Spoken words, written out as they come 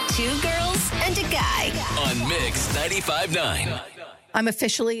Two girls and a guy. On Mix 95.9. I'm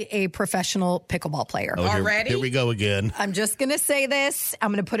officially a professional pickleball player. Oh, Already? Here we go again. I'm just going to say this.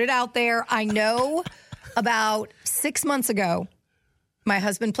 I'm going to put it out there. I know about 6 months ago, my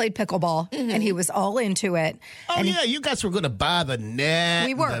husband played pickleball, and he was all into it. Oh, and yeah. You guys were going to buy the net,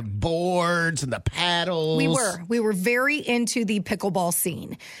 We were. the boards, and the paddles. We were very into the pickleball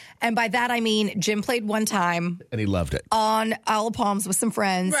scene. And by that, I mean, Jim played one time And he loved it. on Isle of Palms with some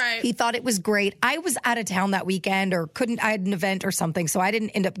friends. Right. He thought it was great. I was out of town that weekend I had an event or something, so I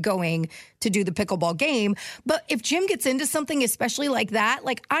didn't end up going to do the pickleball game. But if Jim gets into something, especially like that,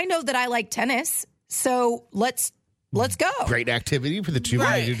 like I know that I like tennis, so let's go. Great activity for the two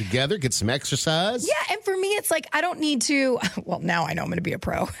of you to do together. Get some exercise. Yeah, and for me, it's like I don't need to. Well, now I know I'm going to be a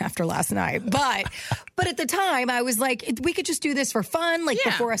pro after last night, but at the time, I was like, we could just do this for fun, like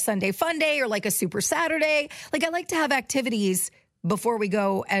before a Sunday fun day or like a Super Saturday. Like I like to have activities before we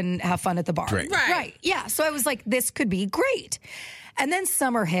go and have fun at the bar. Right. Yeah. So I was like, this could be great. And then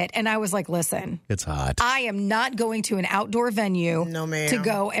summer hit, and I was like, listen, It's hot. I am not going to an outdoor venue No, ma'am. to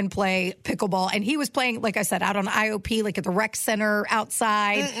go and play pickleball. And he was playing, like I said, out on IOP, like at the rec center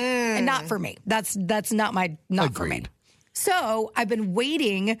outside. And not for me. That's not for me. Agreed. So I've been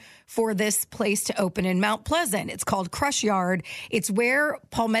waiting for this place to open in Mount Pleasant. It's called Crush Yard. It's where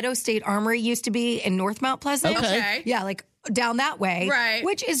Palmetto State Armory used to be in North Mount Pleasant. Okay. Yeah, like down that way. Right.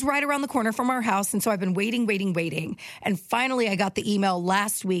 Which is right around the corner from our house. And so I've been waiting. And finally I got the email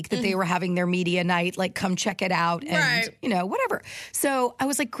last week that they were having their media night, like come check it out and, whatever. So I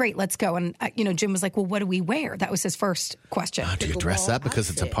was like, great, let's go. And, Jim was like, well, what do we wear? That was his first question. Do you dress up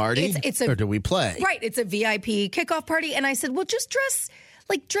because it's a party? Or do we play? Right. It's a VIP kickoff party. And I said, well, just dress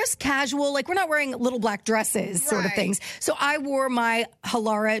casual. Like we're not wearing little black dresses sort of things. So I wore my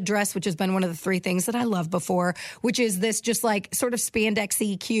Halara dress, which has been one of the three things that I love before, which is this just like sort of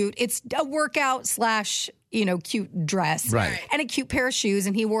spandexy cute. It's a workout / cute dress. Right. And a cute pair of shoes.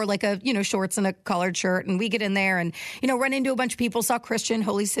 And he wore like a, shorts and a collared shirt. And we get in there and, run into a bunch of people, saw Christian,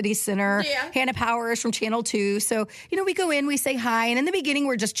 Holy City Sinner, Hannah Powers from Channel 2. So, we go in, we say hi. And in the beginning,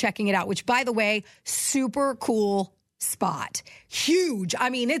 we're just checking it out, which by the way, super cool spot. Huge. I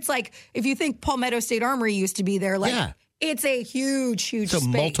mean, it's like, if you think Palmetto State Armory used to be there, like it's a huge So space.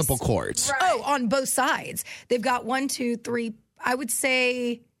 multiple courts. Right. Oh, on both sides. They've got 1, 2, 3, I would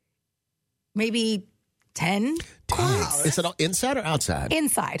say maybe 10 courts. Is it all inside or outside?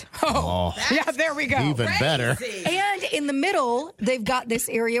 Inside. Oh, yeah, there we go. Even better. And in the middle, they've got this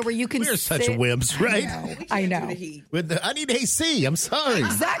area where you can We're sit. such wimps, right? I know. I need AC. I'm sorry.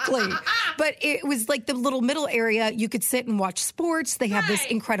 Exactly. But it was like the little middle area. You could sit and watch sports. They have this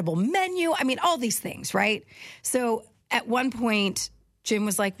incredible menu. I mean, all these things, right? So at one point, Jim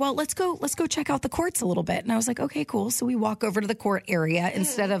was like, well, let's go check out the courts a little bit. And I was like, okay, cool. So we walk over to the court area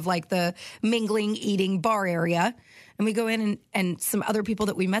instead of like the mingling, eating bar area. And we go in and some other people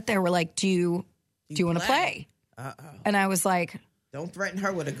that we met there were like, do you want to play? And I was like, don't threaten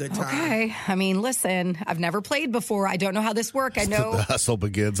her with a good time. Okay. I mean, listen, I've never played before. I don't know how this works. I know. The hustle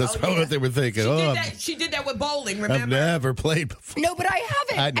begins. That's probably what they were thinking. She did that with bowling, remember? I've never played before. No, but I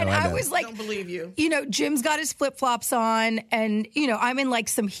haven't. I know. I was like, I don't believe you. Jim's got his flip-flops on and, I'm in like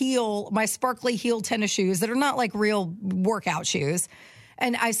my sparkly heel tennis shoes that are not like real workout shoes.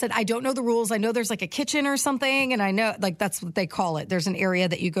 And I said, I don't know the rules. I know there's like a kitchen or something. And I know like that's what they call it. There's an area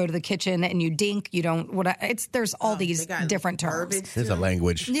that you go to the kitchen and you dink. You don't, there's all these different terms. There's a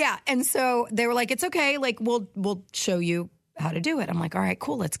language. Yeah. And so they were like, it's okay. Like we'll show you how to do it. I'm like, all right,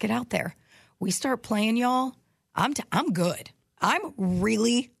 cool. Let's get out there. We start playing, y'all. I'm good. I'm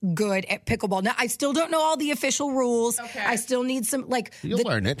really good at pickleball. Now, I still don't know all the official rules. Okay. I still need some, You'll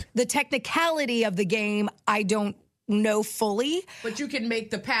learn it. The technicality of the game, I don't know fully. But you can make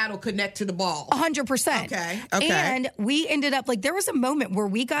the paddle connect to the ball. 100%. Okay. And we ended up, there was a moment where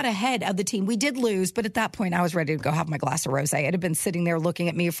we got ahead of the team. We did lose, but at that point, I was ready to go have my glass of rosé. It had been sitting there looking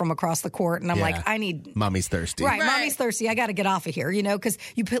at me from across the court, and I'm like, I need... Mommy's thirsty. Right, mommy's thirsty. I got to get off of here, because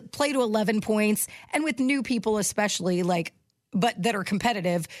you play to 11 points, and with new people especially, but that are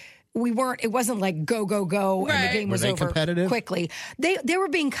competitive... it wasn't like go, and the game was over competitive? Quickly. They were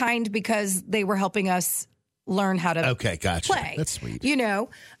being kind because they were helping us learn how to play. That's sweet.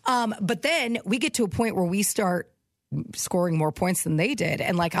 But then we get to a point where we start scoring more points than they did.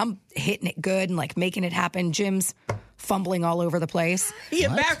 And I'm hitting it good and making it happen. Jim's fumbling all over the place. He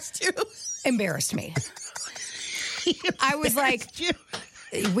embarrassed you. Embarrassed me. I was like,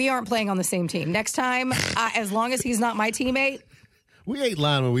 we aren't playing on the same team. Next time, as long as he's not my teammate, We ain't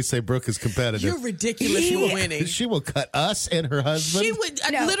lying when we say Brooke is competitive. You're ridiculous. You're winning. She will cut us and her husband. She would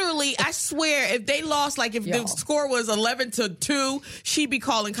literally. I swear, if they lost, like if the score was 11-2, she'd be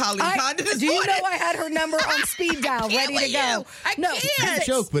calling Colleen Condon. Do you know I had her number on speed dial, ready to go? I can't. It's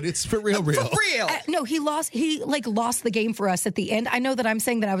a joke, but it's for real. For real. No, he lost. He lost the game for us at the end. I know that I'm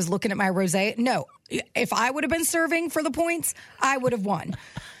saying that I was looking at my rosé. No, if I would have been serving for the points, I would have won.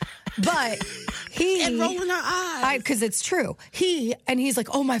 But he and rolling her eyes because it's true. He's like,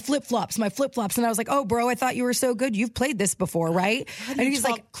 oh, my flip flops, and I was like, oh, bro, I thought you were so good. You've played this before, right? And he's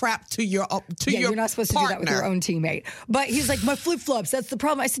like, crap to your you're not supposed partner. to do that with your own teammate. But he's like, my flip flops. That's the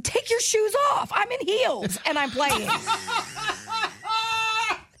problem. I said, take your shoes off. I'm in heels and I'm playing.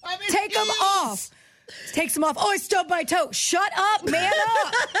 Take them off. Takes them off. Oh, I stubbed my toe. Shut up, man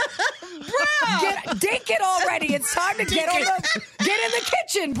up. Bro. Dink it already. It's time to get in the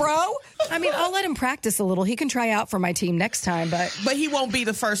kitchen, bro. I mean, I'll let him practice a little. He can try out for my team next time, but he won't be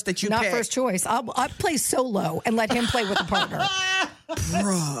the first that you not pick. First choice. I'll play solo and let him play with a partner.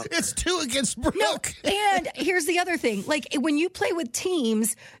 Brooke. It's 2 against Brooke. No, and here's the other thing. Like, when you play with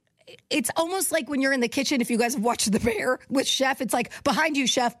teams, it's almost like when you're in the kitchen, if you guys have watched The Bear with Chef, it's like, behind you,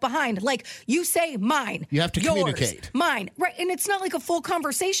 Chef, behind. Like, you say mine. You have to yours, communicate. Mine. Right. And it's not like a full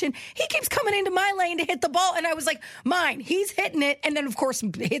conversation. He keeps coming into my lane to hit the ball. And I was like, mine. He's hitting it. And then, of course,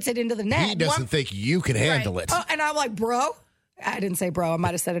 hits it into the net. He doesn't think you can handle it. Oh, and I'm like, bro. I didn't say bro. I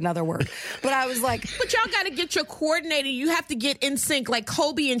might have said another word. But I was like... But y'all got to get your coordinating. You have to get in sync like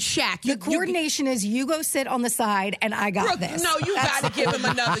Kobe and Shaq. The coordination is you go sit on the side and I got Brooke, this. No, you got to give him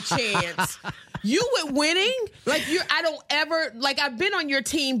another chance. You with winning, I don't ever, I've been on your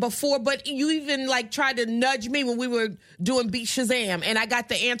team before, but you even tried to nudge me when we were doing Beat Shazam, and I got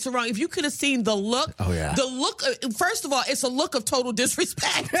the answer wrong. If you could have seen the look, first of all, it's a look of total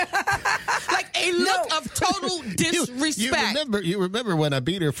disrespect. A look of total disrespect. You remember when I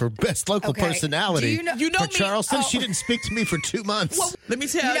beat her for best local personality for Charleston? She didn't speak to me for 2 months. Well, let me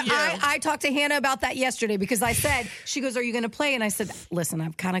tell you. I talked to Hannah about that yesterday because I said, she goes, are you going to play? And I said, listen,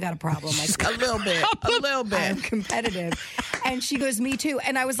 I've kind of got a problem. A little bit. I'm competitive. And she goes, me too.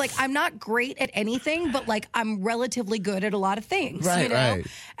 And I was like, I'm not great at anything, but I'm relatively good at a lot of things. Right, you know? right.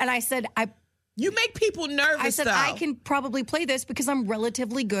 And I said, you make people nervous. I said, though. I can probably play this because I'm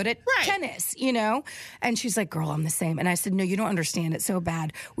relatively good at tennis, And she's like, girl, I'm the same. And I said, no, you don't understand. It's so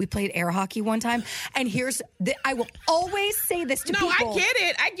bad. We played air hockey one time. And I will always say this to people. No, I get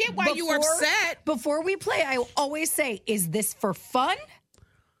it. I get why you were upset. Before we play, I will always say, is this for fun?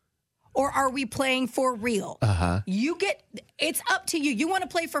 Or are we playing for real? It's up to you. You want to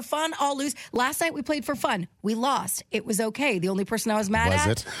play for fun? I'll lose. Last night we played for fun. We lost. It was okay. The only person I was mad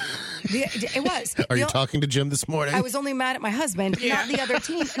at. It was. Are you talking to Jim this morning? I was only mad at my husband, not the other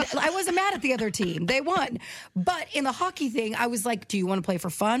team. I wasn't mad at the other team. They won. But in the hockey thing, I was like, do you want to play for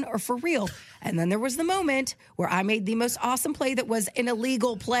fun or for real? And then there was the moment where I made the most awesome play that was an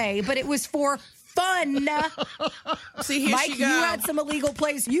illegal play, but it was for fun. See, here Mike, she go. you had some illegal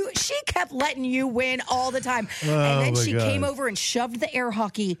plays. She kept letting you win all the time. And then she came over and shoved the air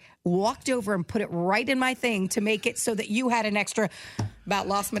hockey, walked over and put it right in my thing to make it so that you had an extra. About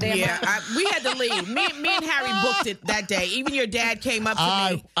lost my damn mind. We had to leave. Me and Harry booked it that day. Even your dad came up to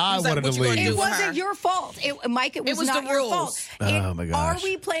me. I wanted to leave. It wasn't your fault. Mike, it was not your fault. Oh, my gosh. Are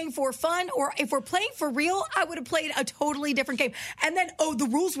we playing for fun? Or if we're playing for real, I would have played a totally different game. And then, the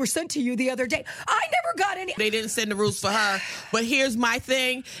rules were sent to you the other day. I never got any. They didn't send the rules for her. But here's my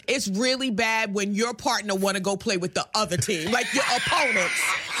thing. It's really bad when your partner want to go play with the other team, like your opponents.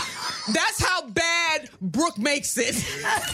 That's how bad Brooke makes it.